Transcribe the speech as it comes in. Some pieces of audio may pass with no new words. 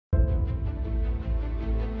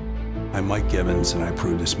I'm Mike Gibbons, and I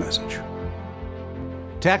approve this message.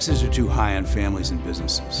 Taxes are too high on families and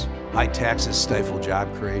businesses. High taxes stifle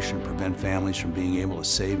job creation and prevent families from being able to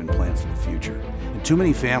save and plan for the future. And too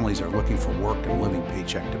many families are looking for work and living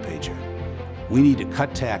paycheck to paycheck. We need to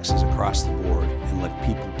cut taxes across the board and let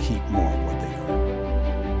people keep more of what they earn.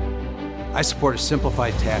 I support a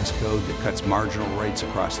simplified tax code that cuts marginal rates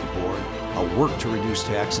across the board. I'll work to reduce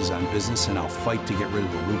taxes on business, and I'll fight to get rid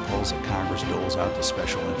of the loopholes that Congress doles out to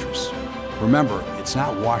special interests. Remember, it's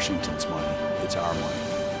not Washington's money, it's our money.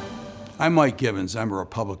 I'm Mike Gibbons. I'm a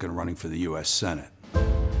Republican running for the U.S. Senate.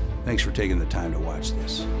 Thanks for taking the time to watch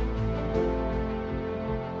this.